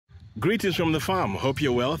Greetings from the farm. Hope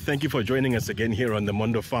you're well. Thank you for joining us again here on the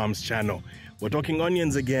Mondo Farms channel. We're talking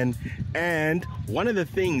onions again, and one of the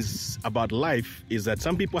things about life is that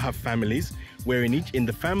some people have families where in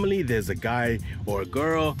the family there's a guy or a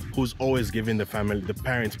girl who's always giving the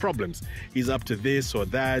parents problems. He's up to this or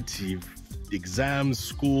that, exams,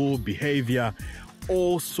 school, behavior,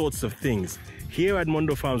 all sorts of things. Here at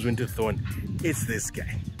Mondo Farms Winterthorn, it's this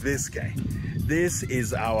guy. This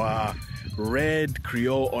is our red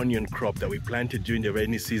creole onion crop that we planted during the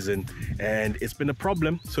rainy season, and it's been a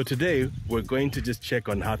problem. So today we're going to just check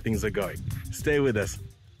on how things are going. Stay with us.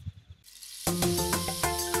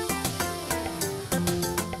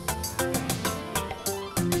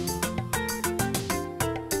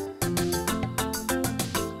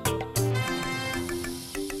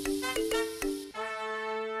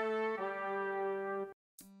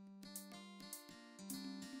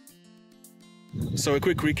 So a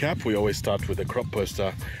quick recap, we always start with a crop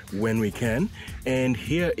poster when we can, and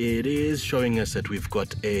here it is showing us that we've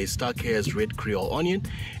got a Starcare's red creole onion,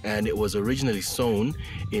 and it was originally sown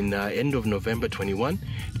in end of November 21,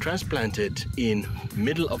 transplanted in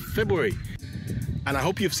middle of February. And I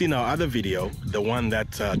hope you've seen our other video, the one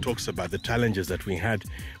that talks about the challenges that we had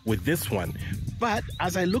with this one. But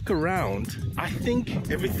as I look around, I think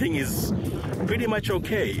everything is pretty much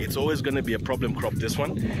okay. It's always going to be a problem crop, this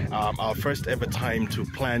one. Our first ever time to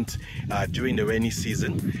plant during the rainy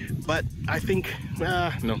season. But I think, no,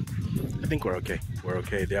 I think we're okay. We're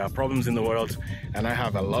okay. There are problems in the world, and I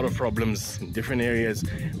have a lot of problems in different areas,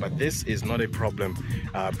 but this is not a problem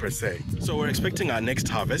per se. So we're expecting our next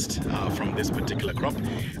harvest from this particular crop.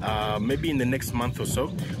 Maybe in the next month or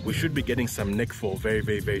so, we should be getting some neckfall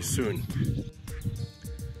very soon.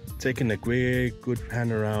 Taking a great good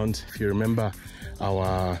pan around. If you remember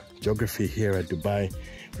our geography here at Dubai,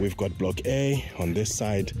 we've got block A on this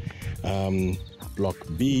side, block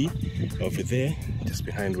B over there, just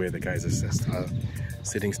behind where the guys are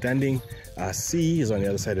standing. C is on the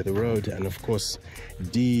other side of the road, and of course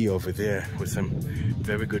D over there with some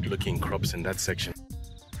very good looking crops in that section.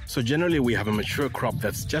 So generally we have a mature crop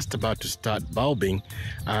that's just about to start bulbing,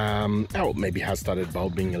 or maybe has started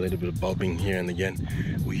bulbing, a little bit of bulbing here and again.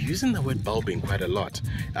 We're using the word bulbing quite a lot,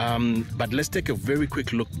 but let's take a very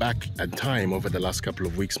quick look back at time over the last couple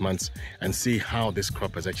of weeks, months, and see how this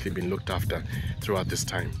crop has actually been looked after throughout this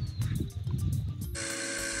time.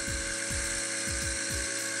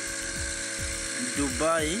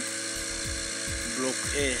 Dubai, Block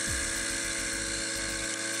A.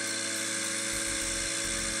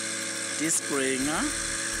 This spraying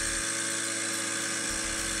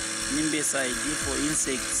nimbicide for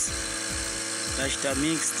insects that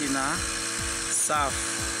mixed in a surf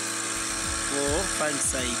for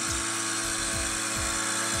fungicide.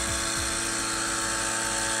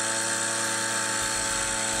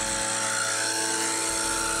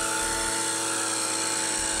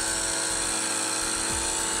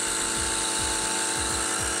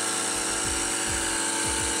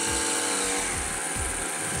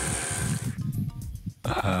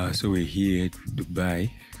 So we're here at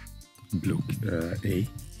Dubai, Block A,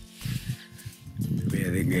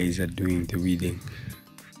 where the guys are doing the weeding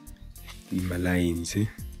in my lines,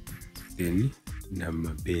 then in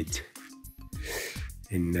my bed.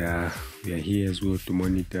 And we are here as well to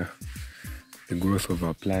monitor the growth of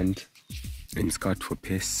our plant and scout for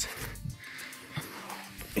pests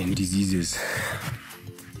and diseases.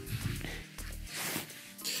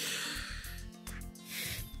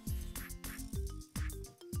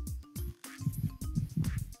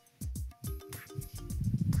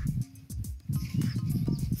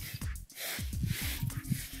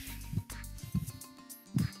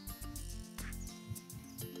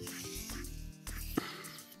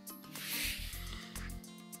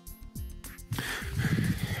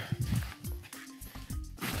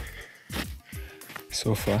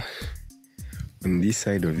 So far, on this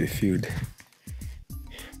side of the field,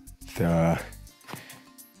 the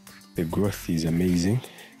growth is amazing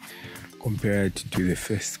compared to the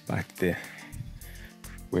first part there,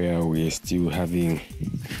 where we're still having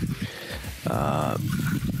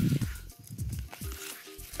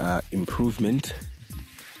improvement.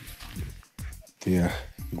 They are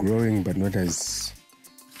growing, but not as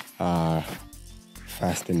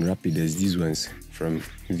fast and rapid as these ones from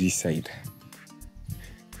this side.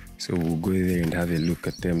 So we'll go there and have a look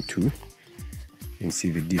at them too and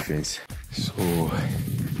see the difference. So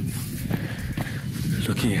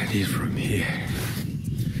looking at it from here,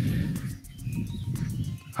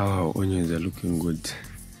 our onions are looking good,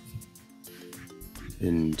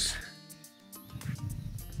 and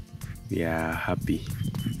we are happy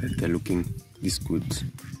that they're looking this good.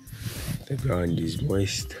 The ground is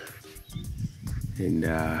moist, and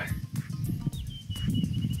the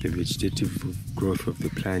vegetative growth of the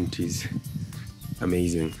plant is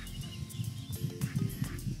amazing.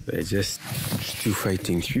 We're just still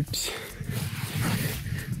fighting thrips.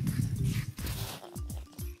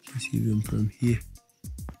 You can see them from here.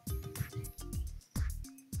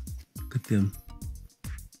 Look at them.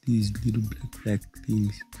 These little black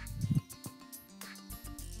things.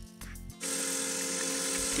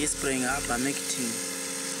 This spraying ivermectin.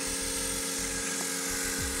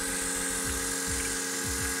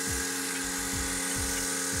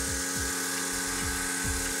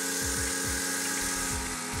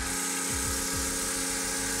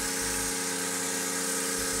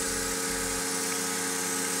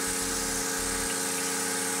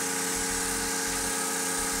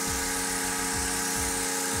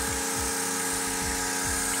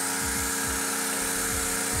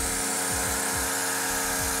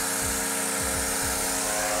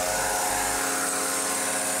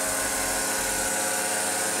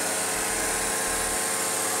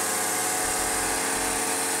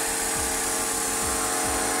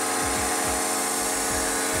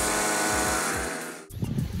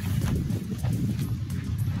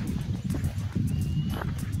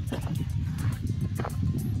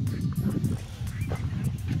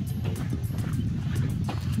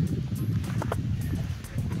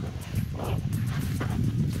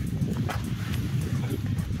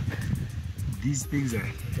 These things are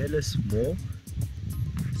hella small,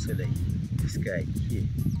 so like this guy here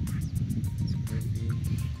is moving.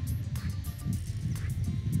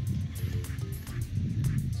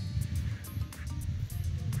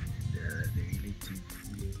 They're really too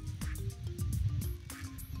big.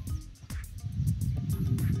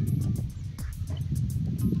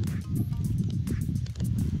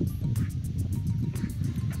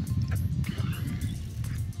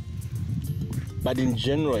 But in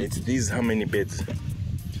general, it's these how many beds?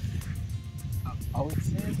 I would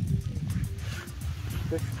say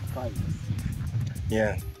 55.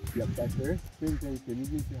 Yeah. Yeah, but the springtime you can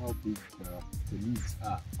even see how big the leaves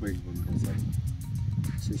are going on the side.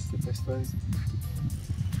 So it's the first ones.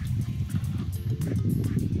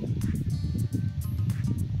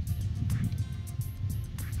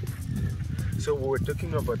 So we were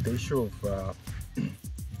talking about the issue of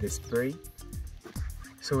the spray.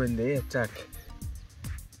 So when they attack,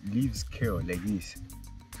 leaves kill like this.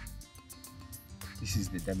 This is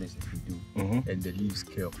the damage that we do, and the leaves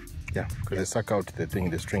kill. Yeah, because they suck out the thing,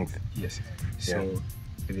 the strength. Yes. So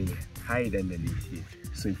they hide underneath here.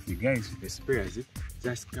 So if you guys with the sprayers,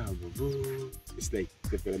 just come, it's like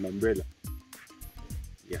the umbrella.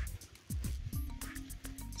 Yeah.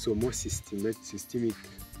 So more systemic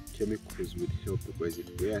chemicals would help, because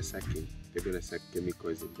if they are sucking, they're gonna suck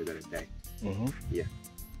chemicals and they're gonna die. Yeah.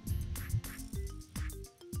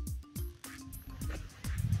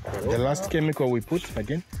 The last chemical we put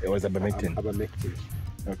again, it was ivermectin. Ivermectin.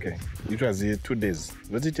 Okay. It was 2 days.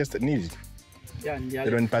 Was it just needed? Yeah,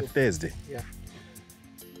 They on per Thursday. Yeah.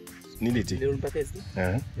 Needed They it. on per Thursday.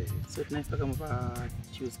 So tonight we come over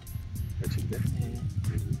Tuesday.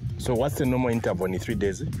 So what's the normal interval in 3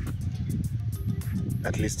 days?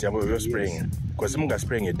 At least you're spraying. Because some guys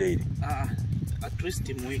spraying a day. At least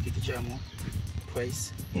in week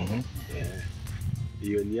twice.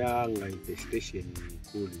 You're young infestation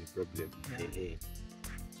cool the problem.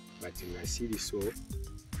 But in a city, so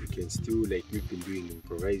you can still, like we've been doing,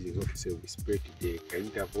 improvising. Okay, so we spray today,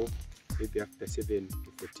 interval maybe after 7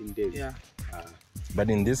 to 14 days. Yeah. But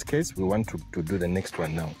in this case, we want to do the next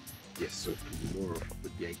one now. Yes, so tomorrow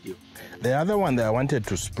would be ideal. The other one that I wanted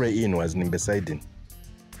to spray in was nimbecidin.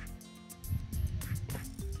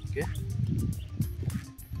 Okay.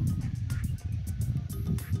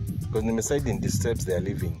 Because nimbecidin disturbs their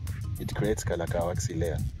living. It creates like a waxy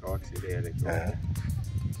layer. A waxy layer, like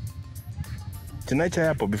Tonight I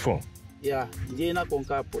apple before? Yeah, Jena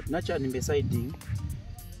Concapo, natural nimbecidin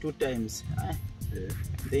 2 times.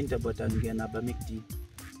 The interval and again ivermectin.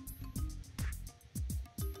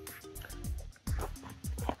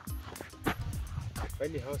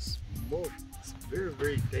 Funny how small, very,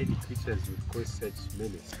 very tiny creatures would cause such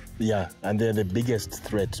menace. Yeah, and they're the biggest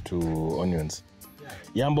threat to onions.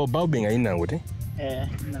 Yambo baubing aina ngote?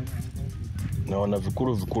 Naona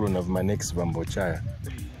vikulu na vimanex vambochaya.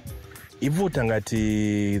 Ivo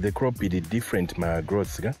tangati the crop did different ma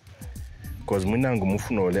growths ga? Because mwinangu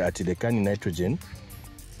mufuno ole atilekani nitrogen,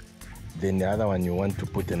 then the other one you want to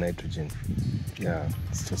put the nitrogen. Yeah,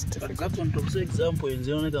 it's just difficult. But that one, for example, in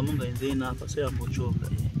the only Gamunga in the Napa, say I'm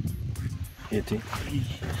Bochoka.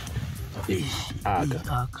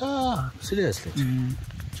 Aga. Seriously?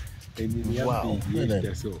 Wow.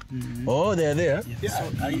 So. Oh, they're there? Yeah,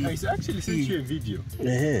 I actually sent you a video.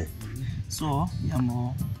 So,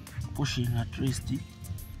 I'm pushing at least.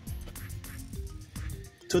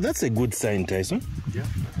 So that's a good sign, Tyson. Yeah,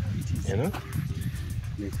 it is. You know?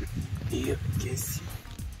 Yes.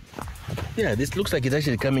 Yeah, this looks like it's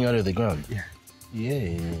actually coming out of the ground. Yeah.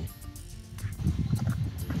 Yeah.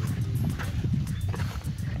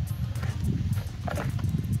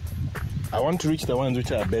 I want to reach the ones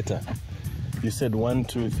which are better. You said 1,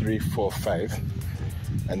 2, 3, 4, 5,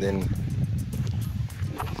 and then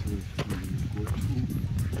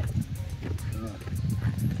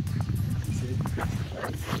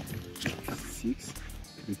Six.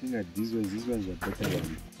 Looking at these ones are better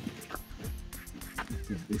than,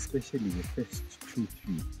 especially the first 2,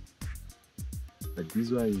 3. But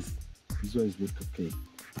these ones look okay.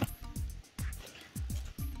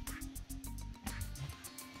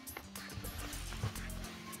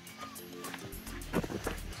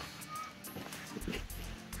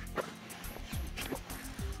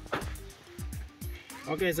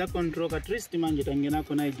 Okay, za control at least manje tangena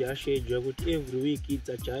kona ijashejwa kuti every week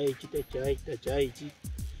itachaichi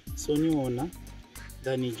so niona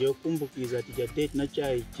then je kumbukiza tija date na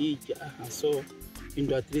chaichi so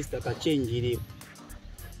into at least akachange ile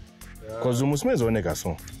cause umusmezooneka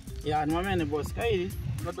so. Yeah, nwamene boss kaili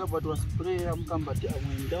ngata batu spray amkambati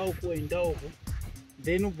amwenda huko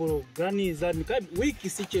then uborganiza wiki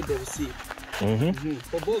sichedo usi.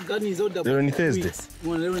 Organize order. They're on Thursday.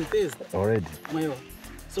 They're on Thursday. Already. Mayo.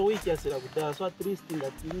 So wiki asira kuda so at least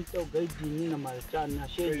ngatinita guide na marchana na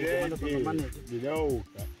share kwa manager. Bila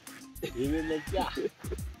even like that.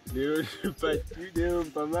 They're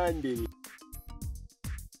on Monday.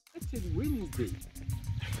 Actually Wednesday.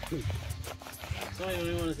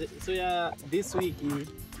 So yeah, this week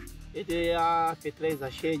it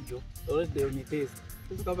fertilizer schedule already on Thursday.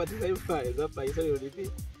 So kama tisa hapa hizo ni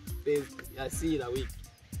I see la week.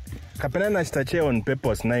 Kapena na chitache on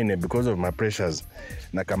purpose 9 because of my pressures.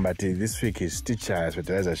 Na kambati this week is teacher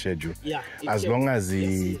fertilizer schedule. Yeah. As long as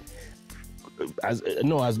the as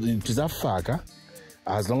it is a faka,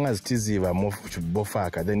 as long as it is even more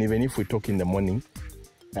bofaka, then even if we talk in the morning,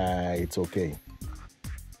 it's okay.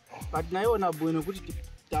 But na yona bueno kuti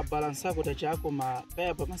ta balance ako ta chako ma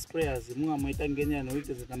kaya pa sprayers munga mwita ngenya no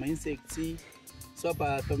wiki za ma insects so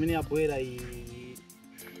apa pamene aboera i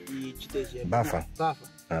chiteje Bafa.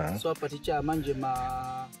 So apa ticha manje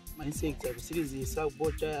ma insects ya kusirizi sa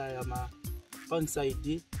bocha ya ma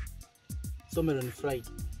fungicide so melon fried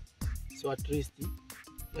so at least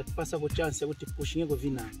yatupasa ko chance ya kuti pushing ko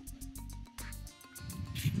vina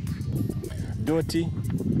Doti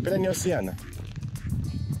pena nyosiana.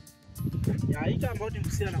 Ya ika ambao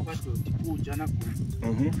nimsiana kwa doti kuja na ku.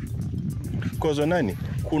 Kozo nani?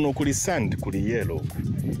 Kuno kuli sand kuli yellow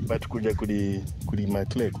but kuja kuli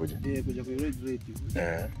maclay kuja. Kuja kuli red.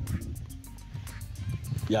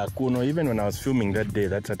 Yeah, Kuno, even when I was filming that day,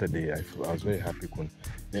 that Saturday, I was very happy, Kuno.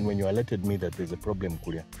 Then when you alerted me that there's a problem,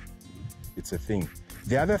 Kulia, it's a thing.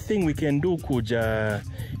 The other thing we can do, Kuja,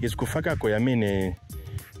 is kufaka koyamine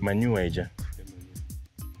manure, eja.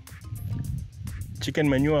 Chicken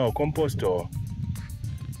manure or compost or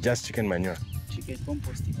just chicken manure? Chicken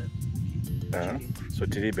compost. So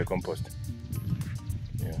tiribe compost.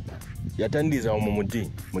 Yeah. Yatandiza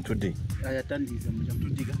omumudi, mutudi. Yatandiza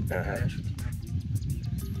mutudiga.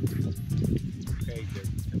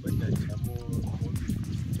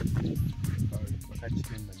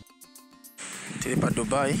 Tiripa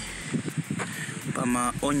Dubai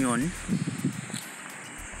pama onion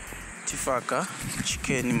tifaka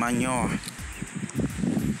chicken manure.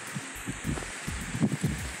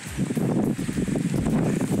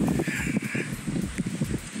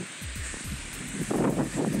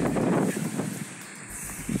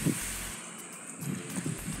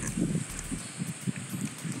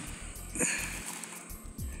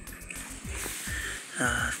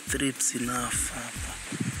 Trips enough hapa.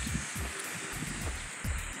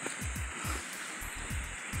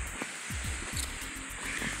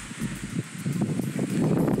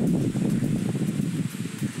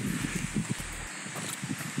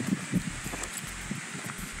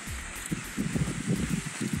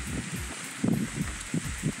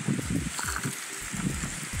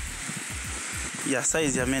 Ya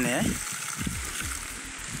size ya mene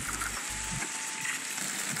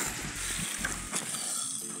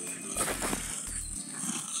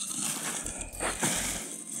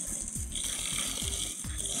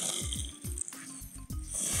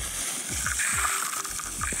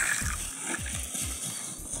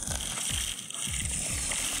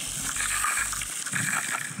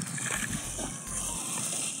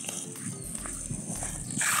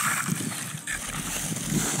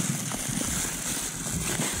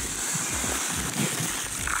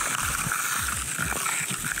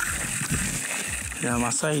ya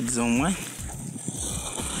masides omwe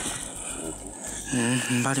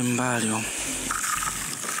mbali omwe.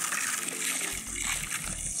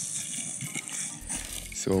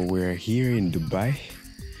 So we're here in Dubai,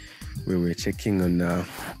 where we're checking on the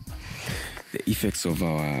effects of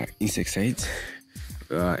our insecticides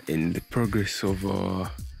and the progress of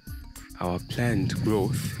our plant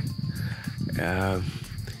growth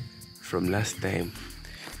from last time.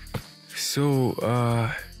 So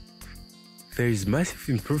there is massive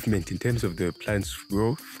improvement in terms of the plant's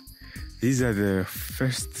growth. These are the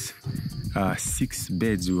first 6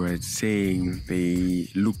 beds we were saying they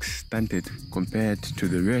look stunted compared to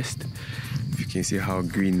the rest. You can see how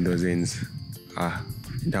green those ends are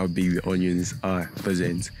and how big the onions are, those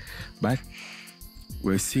ends. But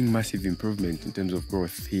we're seeing massive improvement in terms of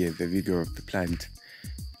growth here, the vigor of the plant.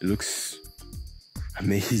 It looks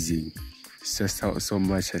amazing. It's just how so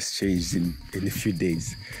much has changed in a few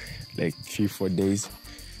days, like 3-4 days.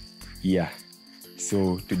 Yeah.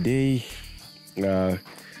 So today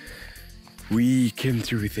we came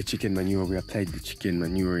through with the chicken manure. We applied the chicken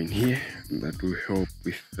manure in here. That will help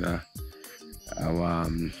with our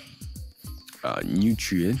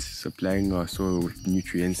nutrients, supplying our soil with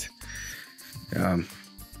nutrients. The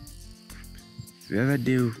other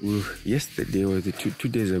day, yesterday or 2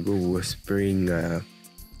 days ago, we were spraying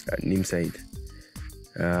Neemside.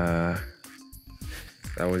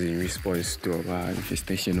 That was in response to our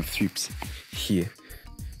infestation of thrips here.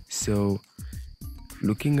 So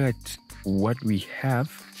looking at what we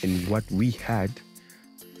have and what we had,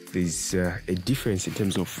 there's a difference in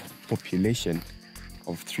terms of population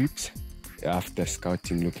of thrips after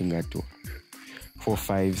scouting, looking at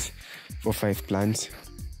 4-5 plants,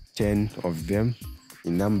 10 of them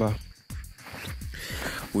in number.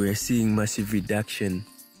 We're seeing massive reduction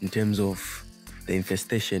in terms of the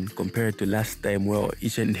infestation compared to last time, where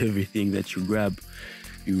each and everything that you grab,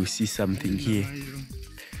 you will see something here.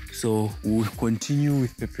 So we'll continue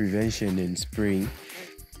with the prevention and spraying.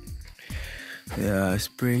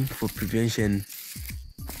 Spraying for prevention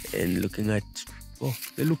and looking at, oh,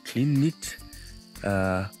 they look clean, neat,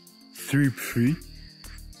 thrip-free.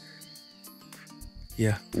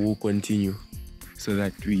 Yeah, we'll continue so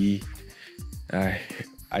that we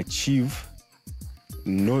achieve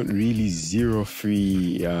not really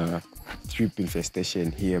zero-free thrip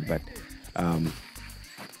infestation here, but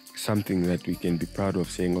something that we can be proud of,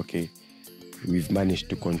 saying, okay, we've managed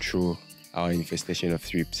to control our infestation of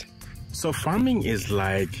thrips. So farming is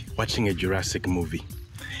like watching a Jurassic movie.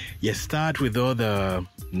 You start with all the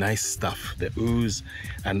nice stuff, the oohs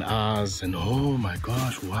and ahs, and oh my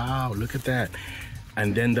gosh, wow, look at that.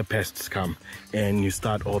 And then the pests come and you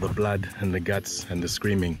start all the blood and the guts and the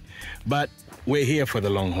screaming. But we're here for the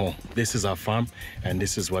long haul. This is our farm, and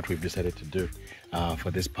this is what we've decided to do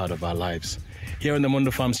for this part of our lives. Here on the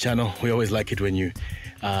Mondo Farms channel, we always like it when you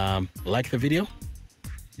like the video.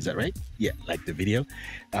 Is that right? Yeah, like the video.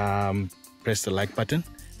 Press the like button.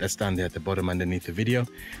 That's down there at the bottom underneath the video.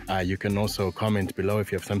 You can also comment below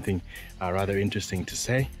if you have something rather interesting to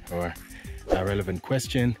say or a relevant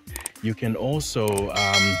question. You can also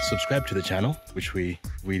subscribe to the channel, which we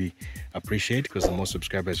really appreciate, because the more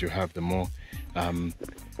subscribers you have, the more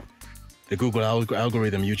the Google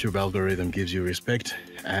algorithm, YouTube algorithm gives you respect.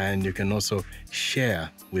 And you can also share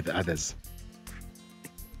with others.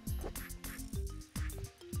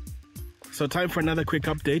 So time for another quick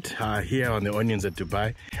update here on the onions at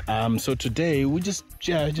Dubai. So today we just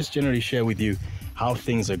generally share with you how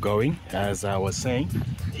things are going. As I was saying,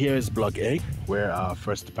 here is block A, where our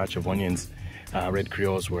first batch of onions, red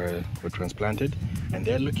creoles, were transplanted, and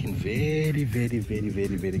they're looking very, very, very,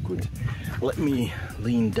 very, very good. Let me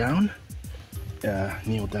lean down,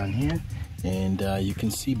 kneel down here, and you can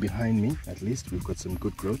see behind me, at least, we've got some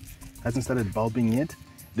good growth. Hasn't started bulbing yet.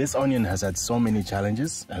 This onion has had so many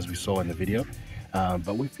challenges, as we saw in the video,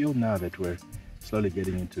 but we feel now that we're slowly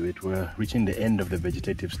getting into it. We're reaching the end of the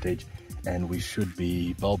vegetative stage, and we should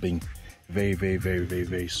be bulbing very, very, very, very,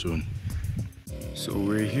 very soon. So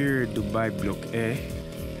we're here at Dubai Block A,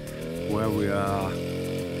 where we are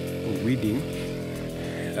weeding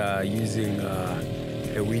using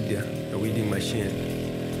a weeding machine.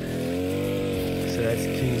 So that's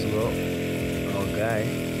Kingswell, our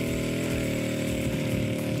guy.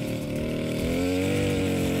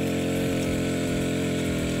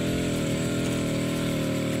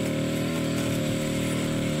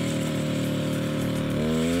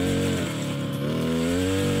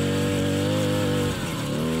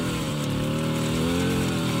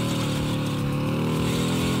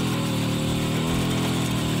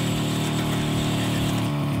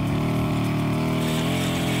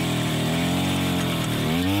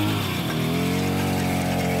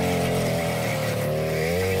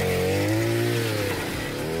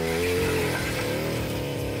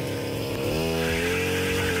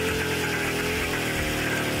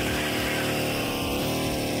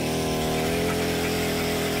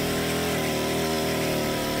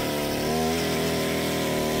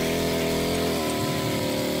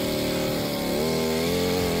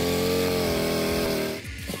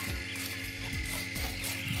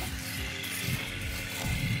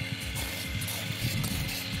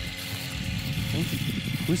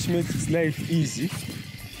 which makes life easy.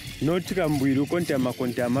 Not Kambuiru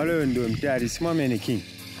Contama londo mtari simamene king.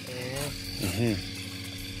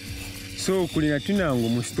 So kulina tunangu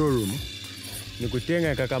mu storeroom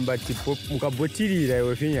nikutenga kakambati mukabotirira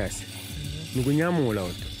iwe finyasi nikunyamula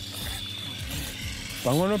oto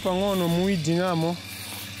pangono muidingamo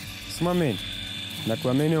simamene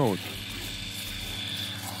natwamene oto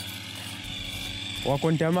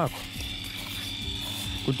wakontamako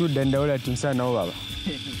kutudandaula tinsana obaba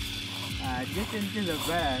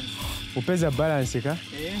upeza balance ka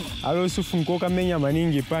alo sufunko kamenya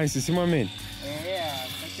maningi pansi simamene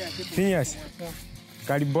Phineas,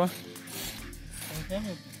 Kalibwa?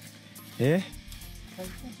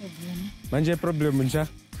 Manje problem ncha?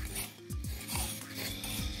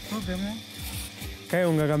 Problem? Kaya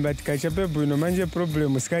unga kambati kachape bwino manje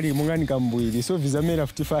problem skali mungani kambuili so vizamera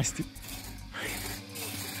futi fast.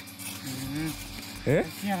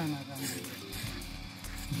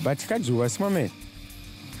 But kajuwa simame?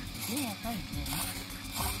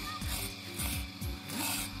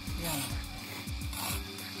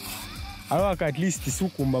 Awaka at least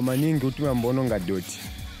sukumba maningi utuwa mbono nga doti.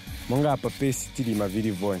 Monga hapa pesi tili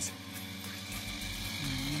maviri vonse.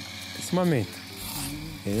 Simame?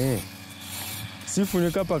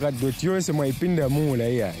 Sifunika paka doti yonse mwaipinda mula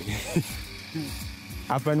iya.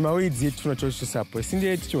 Hapa ni mawidzi yetu tunachocho sapo. Sindi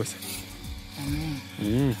yetu chosa?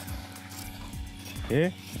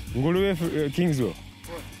 Nguluwe Kingswo?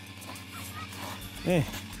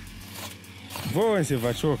 Vonse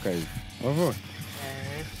vachoka hivi. Wavo?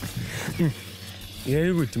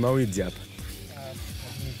 Yari kuti mawidzi hapa.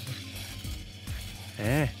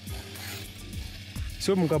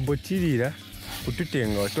 So mukabotirira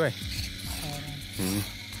kututenga otwaye.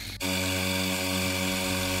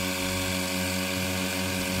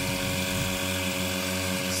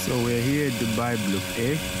 So we're here at Dubai Block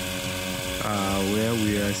A, where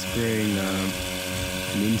we are spraying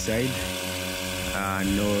inside,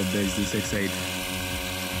 no business outside.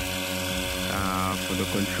 For the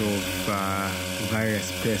control of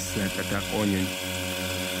various pests that attack onion.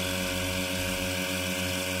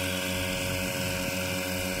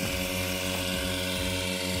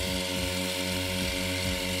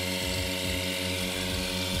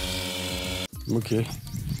 Okay.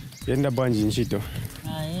 Yenda banji nchito.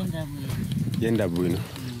 Yenda bwino.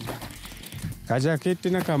 Kaja kete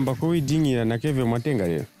na kamba kuidingira na keve mwatenga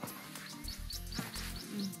leo.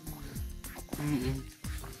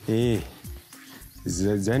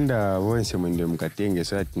 Zenda wonse mwende mkatenge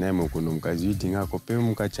so ati nae mkuno mkazuiti ngako pe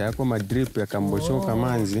mkacha yako madrip ya kamboshoka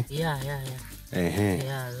manzi.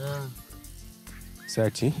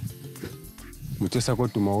 Sati mutosa ko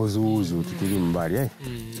tumauzu tutuli mbali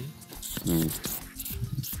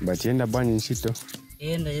But yenda bani nshito.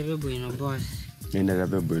 Yenda yabe bwino boss. Yenda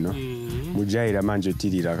yabe bwino. Mujaira manjo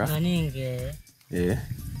tirira ka. Maninge.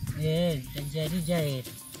 Jairi.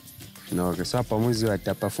 No, que so hapa mwezi wa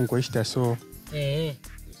tapafunko ishita so.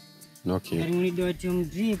 Okay. Kari munido ati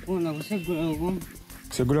drip na kusegura huko.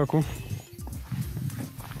 Kusegura ku?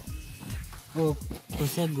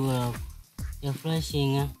 Kusegura ya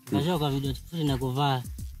flashing. Kajoka video tufuri na kuvaa.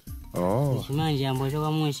 Manje ambo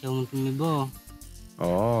choka mwisho mtu mibo.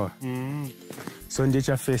 So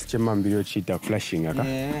ndicha face chema mbio chita flashing aka?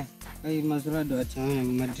 Ai mazurado achana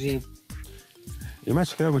madrip.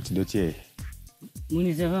 Imachukira kuti dotie.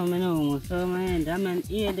 Muni sefa mena umusoma enda man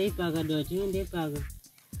iye dai paga doti ende paga.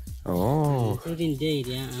 Certain day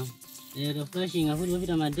the flashing afudi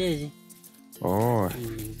vita madezi.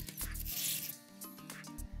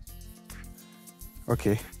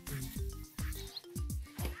 Okay.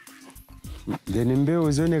 Then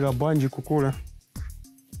mbeo zone gabanji kukula.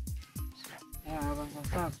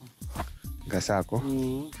 Gasako.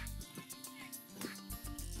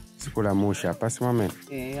 Sikula musha pasi mame.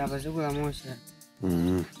 Hapa sikula musha.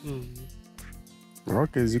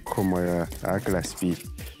 Okay, zikomo ya class B.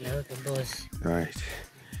 Okay, boss. Right.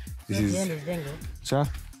 This is Cha?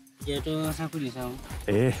 Jeto sakuli sawa.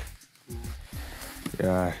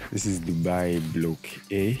 Yeah, this is Dubai Block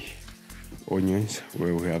A onions,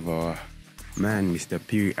 where we have our man Mr.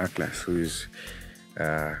 Piri Atlas, who is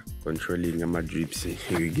controlling our drips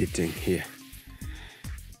irrigating here.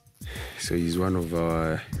 So he's one of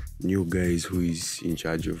our new guys who is in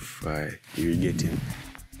charge of irrigating.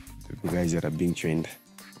 The guys that are being trained.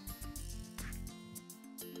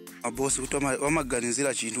 Boss utoma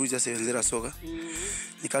wamaganizira chintu uja sevenzera soka.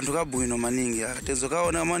 Nikantuka bwino maningi akatezo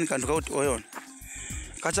kaona mani kantuka uti oyona.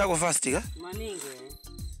 Kachako fast ka? Maningi.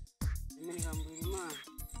 Mimi nikambulima.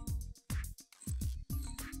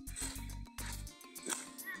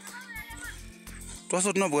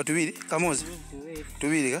 Twaso tunabuka tubiri kamozi.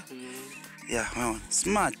 Tubiri ka? Yeah,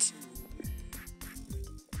 smart.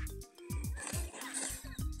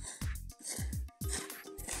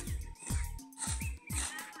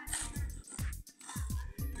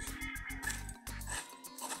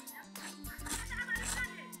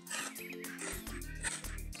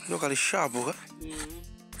 Look at the sharp, okay?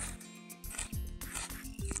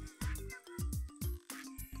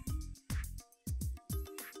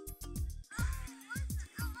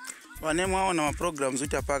 Wanemu hao na programs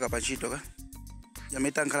utapaka pachito ka.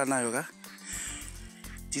 Yametankala nayo ka.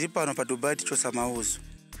 Tiri pano pa Dubai tichosa mauzo.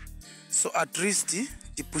 So at least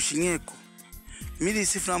ti pushingeko. Mili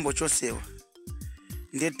siflambo chosewa.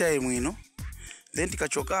 Ndiye time ino. Then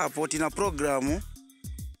tikachoka hapo tina programu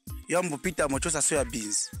yambu pita mochosa soya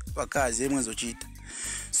beans pakazi mwenzo chita.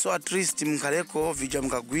 So at least mkaleko vija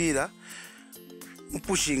mkagwira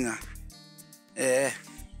mpushinga.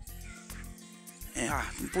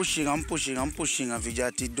 Mpushinga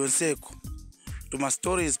vijati donseko. Tuma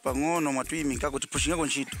stories pangono matwimi kako tipushinga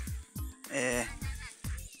konchito.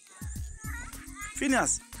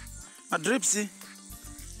 Phineas, my drips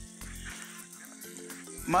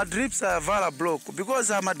are vala block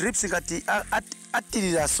because my drips ngati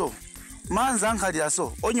atilira so. Manza ankalira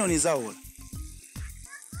so onyoni zaola.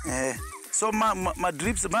 So my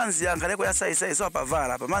drips manzi ankaleko ya sai so apa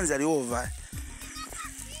vala apa manzi ali over.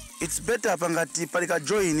 It's better pangati palika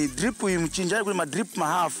join drip imchinja kuli ma drip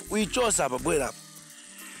mahafu uichosa hapa bwela hapa.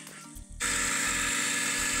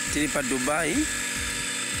 Tilipa Dubai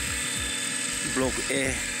block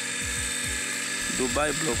A.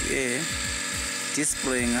 Dubai block A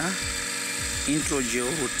displaying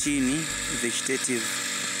introgel routine vegetative.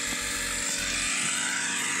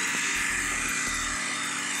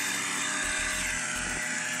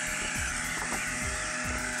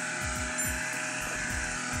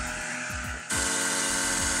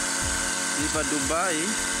 Tilipa Dubai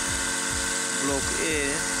block A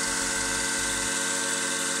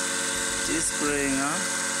displaying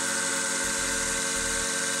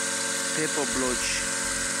paper blotch.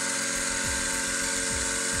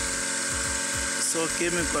 So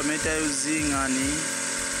chemical meta using ani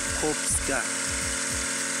copster.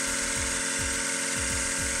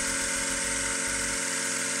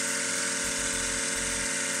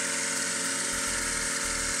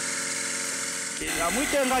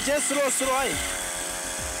 Mwitenga je slow ai.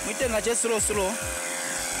 Mwitenga je slow.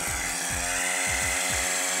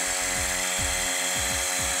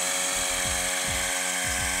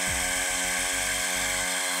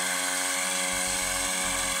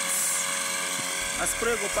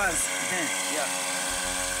 Spray go pass. Yeah.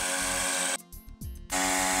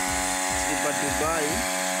 Dubai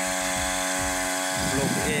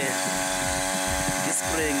block A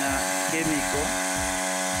displaying a chemical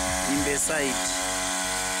in the site.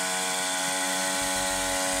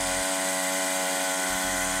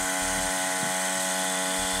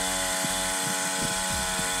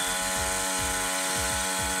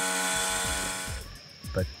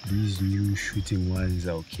 But these new shooting ones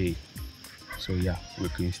are okay. So yeah, we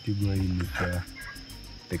can still go in with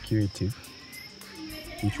the curative,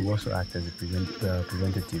 which will also act as a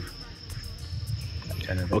preventative.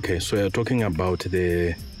 Okay, so you're talking about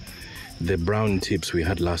the brown tips we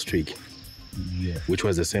had last week. Yes. Which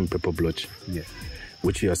was the same purple blotch. Yes.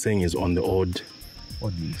 Which you are saying is on the odd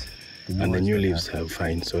leaves. And the new leaves are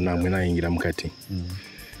fine. So now I'm cutting.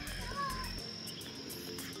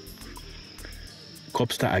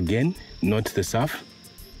 Copster again, not the surf.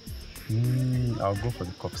 I'll go for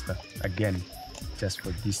the copster again, just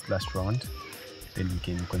for this last round. Then we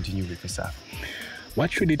can continue with the surf.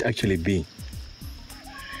 What should it actually be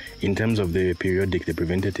in terms of the periodic, the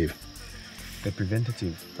preventative? The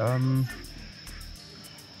preventative.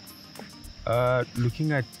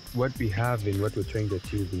 Looking at what we have and what we're trying to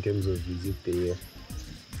achieve in terms of the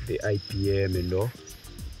IPM and all.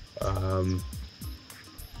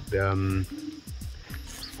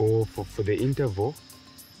 For the interval,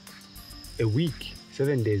 a week,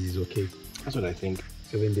 7 days is okay. That's what I think.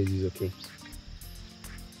 7 days is okay.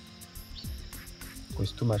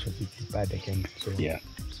 Because too much of it is bad again. So yeah.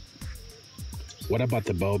 What about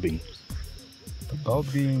the bulbing? The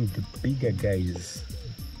bulbing, the bigger guys,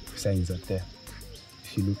 signs are there.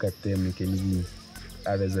 If you look at them, you can even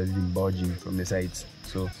others have been bulging from the sides.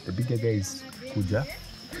 So the bigger guys, kuja.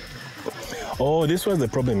 Oh, this was the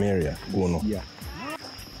problem area, Uno. Yeah.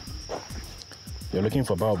 You're looking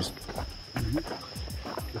for bulbs.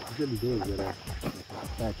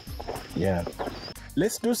 Yeah.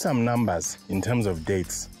 Let's do some numbers in terms of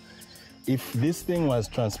dates. If this thing was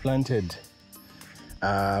transplanted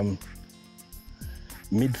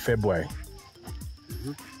mid-February,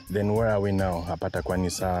 then where are we now? Apata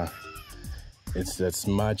kwanisa That's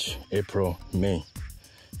March, April, May.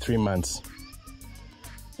 3 months.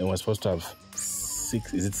 And we're supposed to have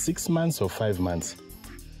 6, is it 6 months or 5 months?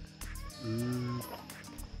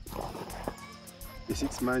 The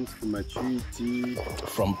 6 months to maturity.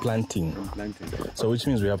 From planting. So which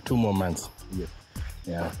means we have 2 more months. Yeah.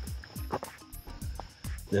 Yeah.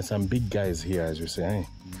 There's some big guys here, as you say. Eh?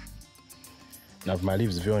 Now my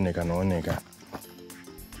leaves vioneka no oneka.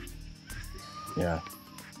 Yeah.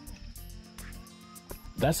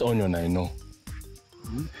 That's onion I know.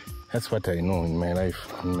 That's what I know in my life,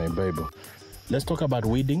 in my Bible. Let's talk about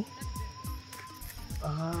weeding.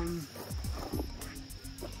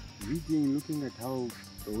 Weeding, looking at how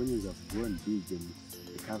the onions have grown big and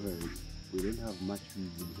the coverage, we don't have much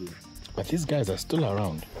weeds in here. But these guys are still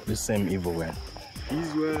around. The same evil one.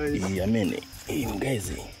 These ones. I mean,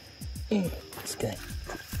 guys. This guy.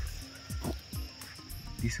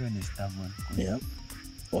 This one is stubborn. Yeah.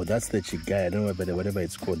 Oh, that's the chick guy. I don't know whatever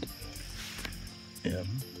it's called. Yeah.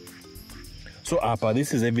 So, Apa,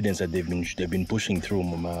 this is evidence that they've been pushing through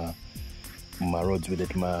my roads with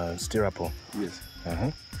it, my styrofoam. Yes.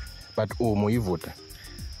 But moivota.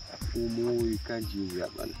 You can't use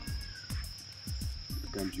that one. You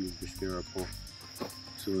can't use the styrofoam.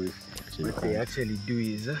 So what they actually do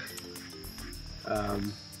is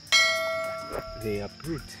they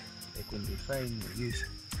uproot, like when they find use.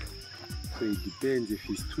 So it depends if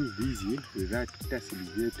he's too busy with that tasking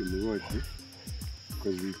here to the road,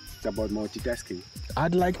 because it's about multitasking.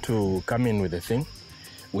 I'd like to come in with a thing,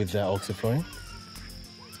 with the oxyflorin.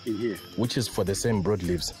 In here? Which is for the same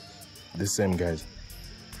broadleaves, the same guys.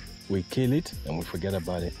 We kill it and we forget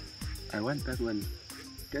about it. I want that one,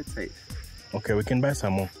 that size. Okay, we can buy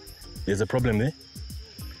some more. There's a problem there?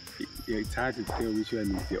 Yeah, it's hard to tell which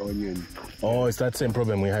one is the onion. Oh, it's that same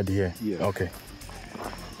problem we had here? Yeah. Okay.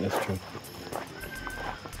 That's true.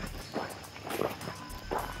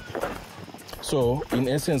 So, in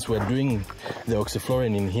essence, we're doing the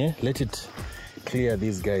oxyflorin in here. Let it clear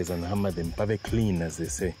these guys and hammer them. Have it clean, as they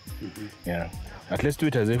say. Yeah. At least do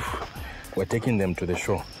it as if we're taking them to the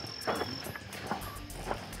shore.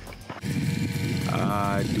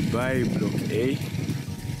 Dubai Block A,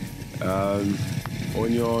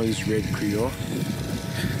 onions, red creole.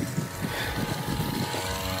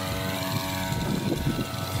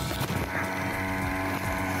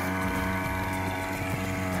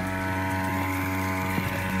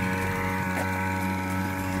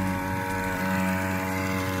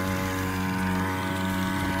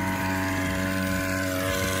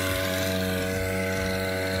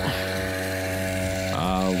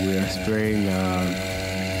 We are spraying a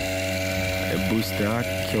booster,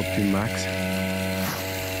 Kelpie Max.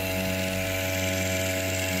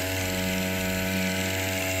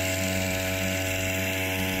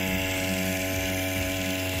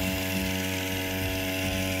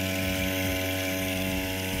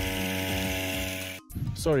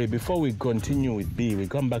 Sorry, before we continue with B, we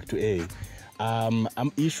come back to A.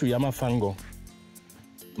 I'm issue yama fango,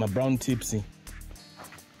 my brown tipsy.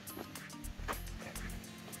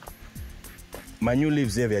 My new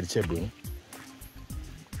leaves here are chebu.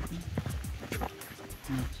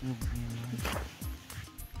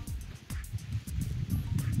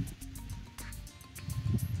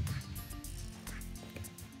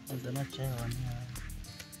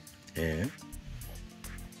 Yeah.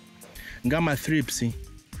 Ngama thripsy.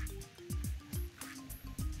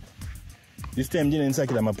 This time Jina inside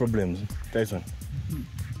my problems. Tyson.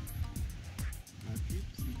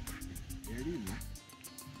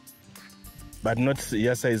 But not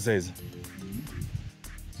your size.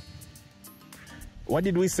 What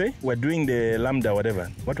did we say? We're doing the lambda,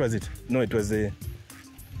 whatever. What was it? No, it was the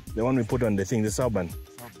one we put on the thing, the Sauban.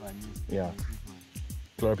 Yeah.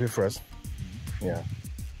 Chloropiphorus. Yeah.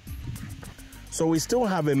 So we still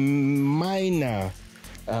have a minor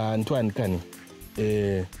Antoine Kani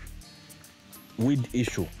weed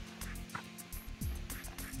issue.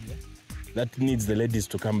 Yeah. That needs the ladies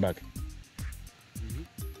to come back.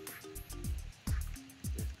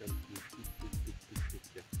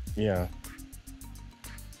 Yeah.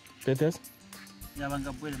 Peters?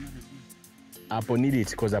 Apo need it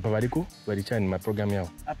because apa baliku balichani my program yao.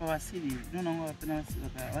 Apa wasili no apena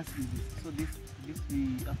wasili. So this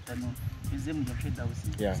afternoon is them the trade house.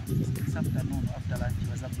 Yeah. This afternoon after lunch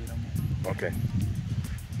was up there. Okay.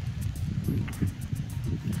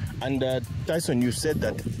 And Tyson, you said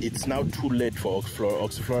that it's now too late for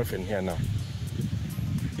oxyflorophene here now.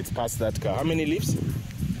 It's past that car. How many leaves? The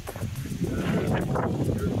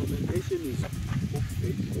recommendation is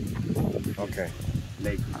okay.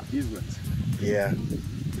 Like these ones. Yeah.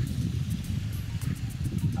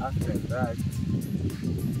 After that,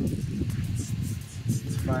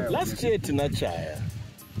 Last year tinachaya.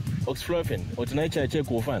 Oxflofen or tinachaya check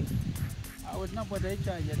ufan. I was not what I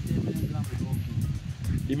charge at the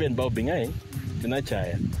Even Bob Bingai,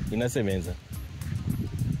 tinachaya, inasemenza.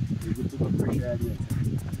 You could put my pressure area.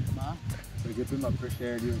 Ma? So you could put my pressure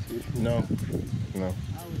area. No.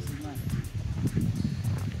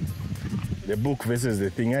 The book versus the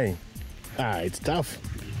thing, eh? It's tough.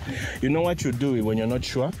 You know what you do when you're not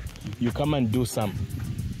sure? You come and do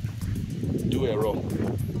a row.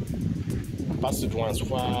 Pass it once,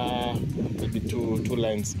 maybe two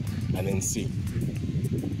lines, and then see.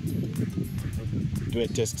 Do a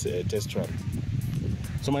test run.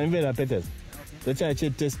 So my investors, Peters. Let's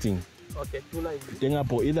actually testing. Okay, 2 lines.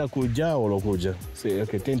 Tengapo either kuja or kuja. Say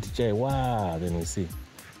okay, chai. Wow, then we see.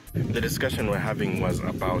 The discussion we're having was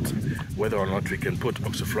about whether or not we can put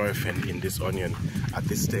oxyfluorophene in this onion at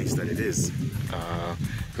this stage that it is.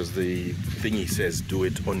 Because the thingy says do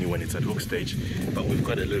it only when it's at hook stage. But we've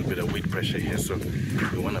got a little bit of weed pressure here, so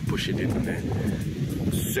we want to push it in there.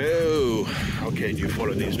 So, okay, do you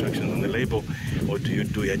follow the instructions on the label or do you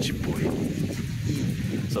do yachipoy?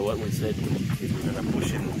 So what we said is we're going to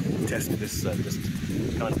push in, test this, just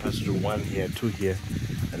come and pass through 1 here, 2 here,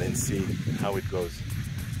 and then see how it goes.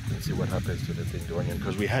 And see what happens to the thing, the onion.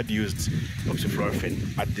 Because we had used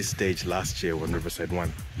oxyfluorophene at this stage last year when Riverside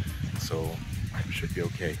won. So it should be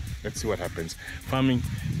okay. Let's see what happens. Farming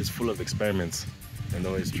is full of experiments and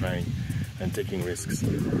always trying and taking risks.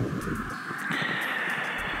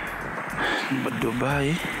 But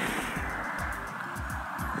Dubai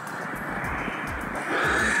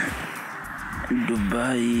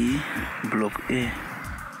Block A.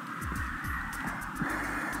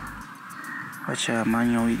 Wacha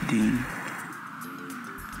manyo weeding.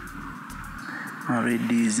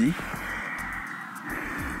 Already easy.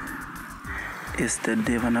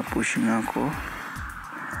 Yesterday wana pushing ako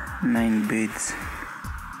 9 beds.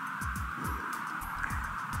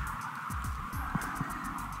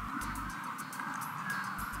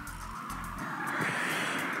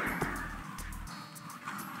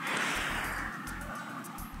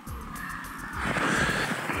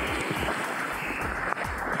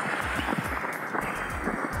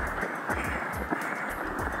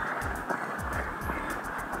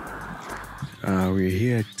 We're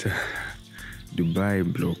here at Dubai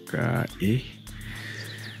Block A.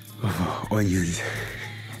 Onions.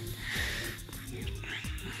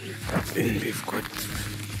 And we've got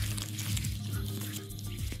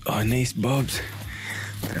nice bulbs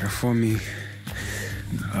that are forming.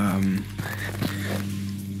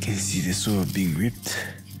 You can see the soil being ripped.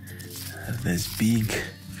 Others big,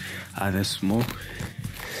 others small.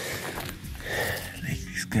 Like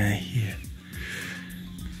this guy here.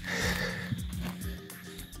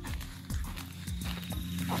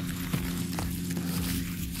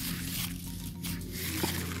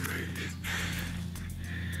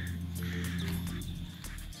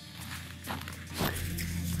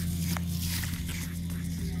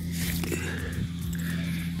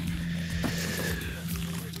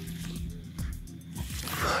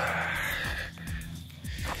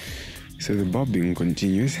 So the bulbing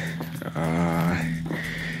continues,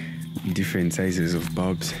 different sizes of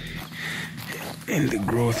bulbs and the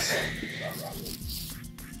growth.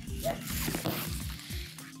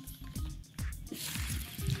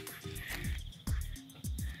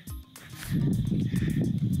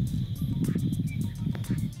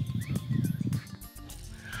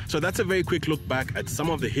 So that's a very quick look back at some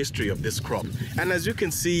of the history of this crop. And as you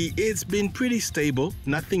can see, it's been pretty stable.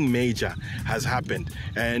 Nothing major has happened.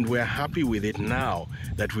 And we're happy with it now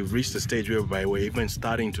that we've reached the stage whereby we're even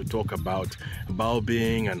starting to talk about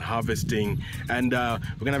bulbing and harvesting. And we're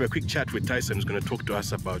going to have a quick chat with Tyson, who's going to talk to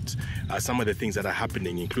us about some of the things that are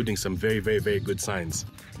happening, including some very, very, very good signs.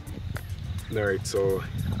 All right, so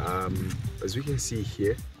as we can see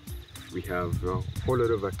here, we have a whole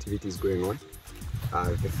lot of activities going on.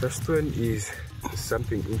 The first one is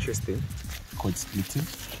something interesting called splitting,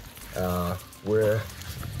 where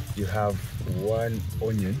you have one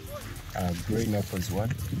onion growing up as one,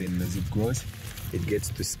 then as it grows, it gets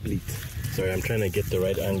to split. Sorry, I'm trying to get the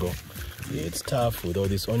right angle. Yeah, it's tough with all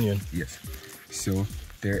this onion. Yes, so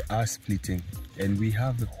there are splitting, and we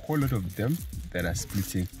have a whole lot of them that are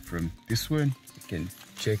splitting. From this one, you can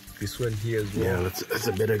check this one here as well. Yeah, that's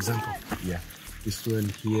a better example. Yeah, this one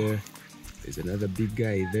here. There's another big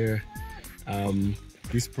guy there.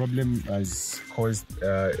 This problem has caused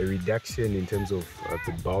a reduction in terms of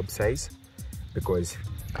the bulb size, because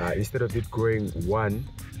instead of it growing one,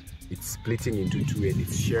 it's splitting into two and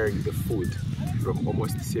it's sharing the food from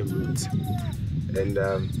almost the same roots. And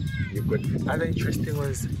you've got other interesting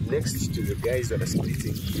ones next to the guys that are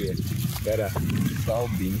splitting here that are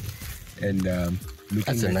bulbing and looking.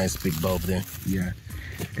 That's a nice big bulb there. Yeah,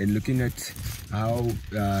 and looking at how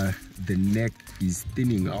the neck is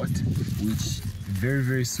thinning out, which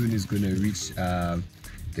very soon is going to reach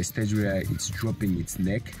the stage where it's dropping its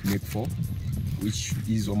neck fall, which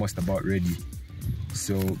is almost about ready.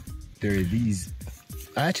 So there are these.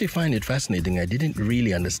 I actually find it fascinating. I didn't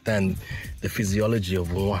really understand the physiology of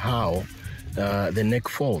how the neck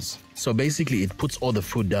falls. So basically it puts all the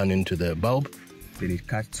food down into the bulb. Then it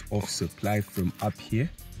cuts off supply from up here.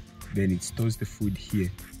 Then it stores the food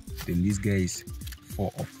here. Then these guys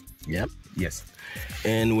fall off. Yep. Yes.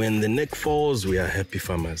 And when the neck falls, we are happy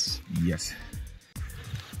farmers. Yes.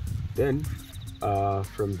 Then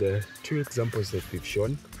from the 2 examples that we've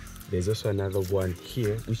shown, there's also another one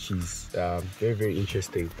here, which is very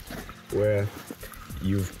interesting, where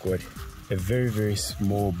you've got a very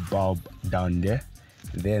small bulb down there.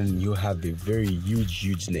 Then you have a very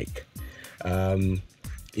huge neck.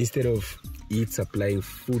 Instead of it supplying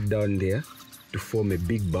food down there to form a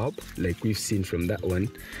big bulb like we've seen from that one,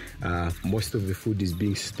 most of the food is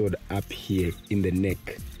being stored up here in the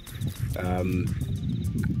neck.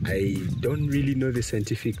 I don't really know the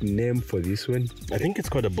scientific name for this one. I think it's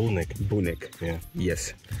called a bull neck. Bull neck. Yeah.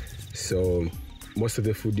 Yes. So most of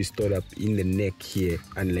the food is stored up in the neck here,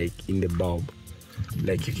 unlike in the bulb.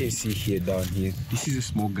 Like you can see here down here, this is a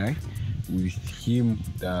small guy with him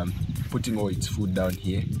putting all its food down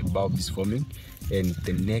here. The bulb is forming and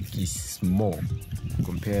the neck is small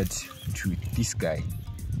compared to this guy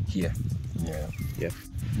here. Yeah.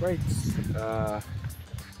 Right.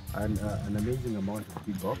 An amazing amount of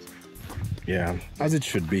big bulbs. Yeah, as it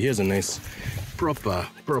should be. Here's a nice proper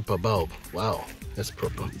bulb. Wow, that's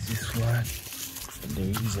proper. This one,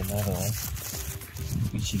 and there is another one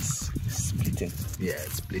which is splitting. Yeah,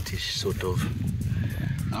 it's splittish sort of.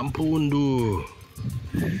 Ampundu.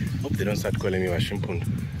 Hope they don't start calling me Washimpundu.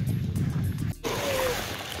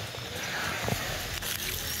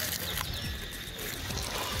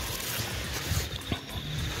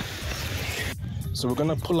 So we're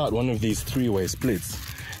gonna pull out one of these 3-way splits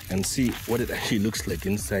and see what it actually looks like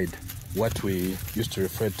inside what we used to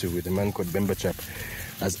refer to with a man called Bemba Chap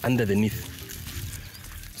as under the neath.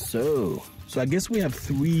 So I guess we have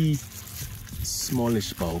 3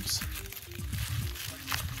 smallish bulbs.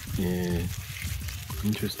 Yeah,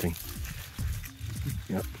 interesting.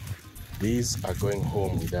 Yep, these are going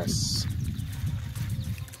home with us.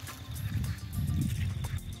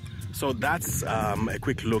 So that's a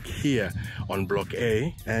quick look here on Block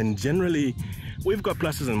A, and generally we've got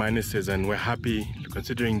pluses and minuses, and we're happy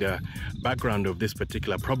considering the background of this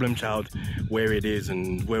particular problem child, where it is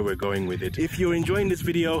and where we're going with it. If you're enjoying this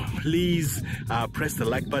video, please press the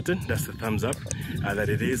like button. That's the thumbs up that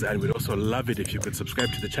it is, and we'd also love it if you could subscribe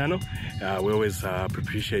to the channel. We always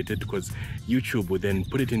appreciate it because YouTube will then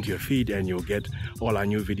put it into your feed and you'll get all our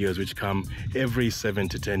new videos which come every 7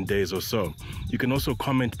 to 10 days or so. You can also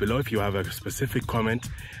comment below if you have a specific comment,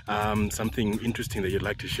 something interesting that you'd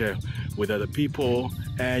like to share with other people,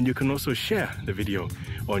 and you can also share the video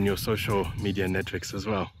on your social media networks as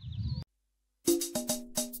well.